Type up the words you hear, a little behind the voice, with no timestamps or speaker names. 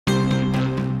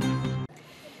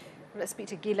Let's speak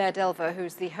to Guyler Delva,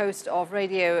 who's the host of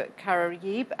Radio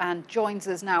Caraïbe and joins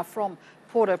us now from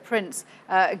Port-au-Prince.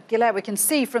 Guyler, we can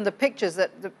see from the pictures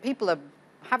that the people are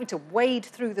having to wade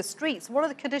through the streets. What are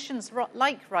the conditions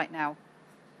like right now?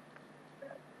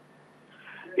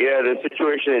 Yeah, the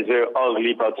situation is very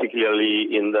ugly,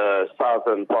 particularly in the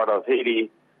southern part of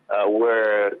Haiti,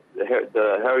 where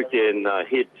the hurricane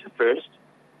hit first.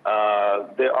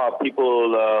 There are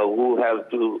people who have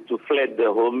to fled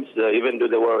their homes, even though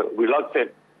they were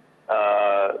reluctant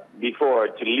before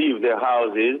to leave their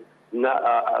houses.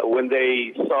 When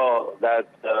they saw that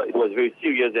it was very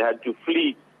serious, they had to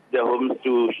flee their homes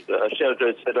to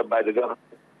shelters set up by the government.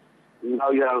 Now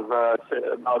you have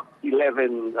about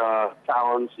 11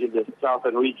 towns in the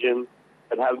southern region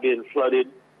that have been flooded,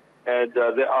 and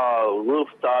there are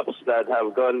rooftops that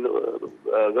have gone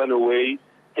away,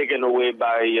 taken away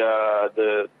by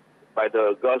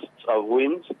the gusts of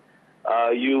winds.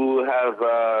 You have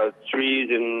trees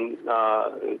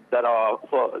that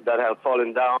have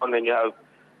fallen down, and you have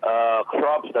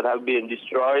crops that have been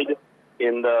destroyed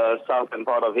in the southern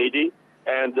part of Haiti.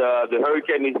 And the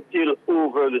hurricane is still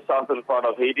over the southern part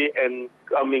of Haiti and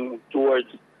coming towards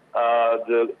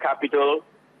the capital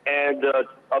and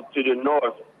up to the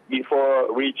north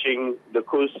before reaching the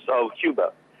coast of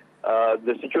Cuba.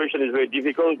 The situation is very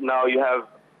difficult. Now you have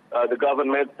the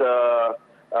government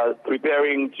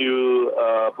preparing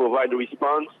to provide a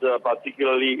response,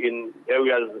 particularly in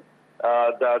areas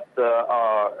that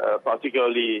are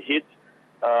particularly hit,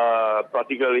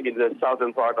 particularly in the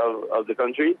southern part of the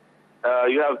country.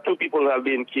 You have 2 people who have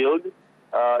been killed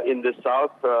in the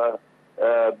south.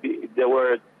 They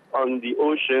were on the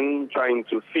ocean trying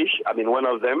to fish. I mean, one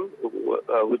of them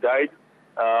who died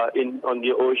on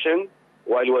the ocean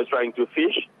while he was trying to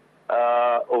fish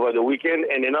over the weekend,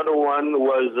 and another one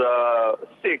was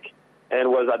sick and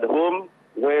was at home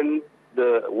when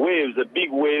the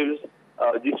big waves,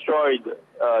 destroyed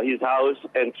his house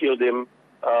and killed him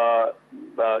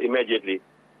immediately.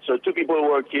 So 2 people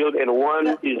were killed and 1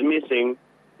 is missing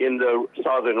in the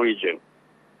southern region.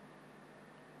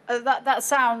 That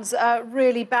sounds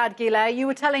really bad, Guyler. You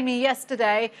were telling me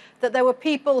yesterday that there were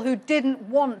people who didn't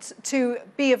want to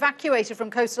be evacuated from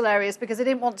coastal areas because they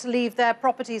didn't want to leave their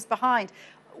properties behind.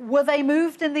 Were they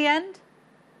moved in the end?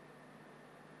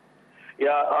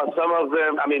 Yeah, some of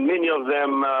them, I mean, many of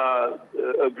them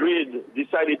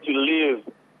decided to leave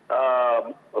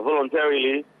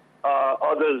voluntarily.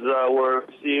 Others were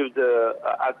received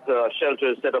at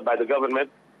shelters set up by the government,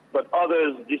 but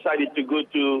others decided to go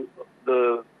to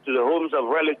the homes of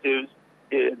relatives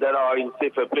that are in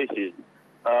safer places.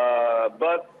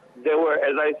 But they were,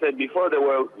 as I said before, they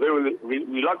were very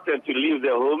reluctant to leave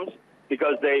their homes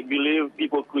because they believed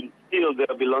people could steal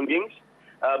their belongings.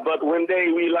 But when they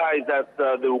realized that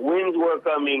the winds were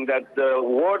coming, that the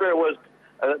water was,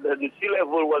 the sea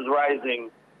level was rising,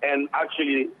 and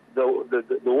actually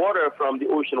the water from the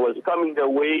ocean was coming their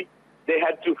way, they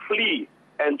had to flee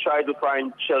and try to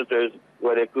find shelters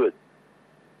where they could.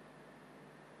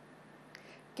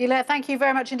 Guyler, thank you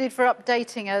very much indeed for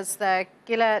updating us there.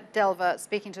 Guyler Delva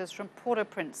speaking to us from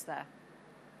Port-au-Prince there.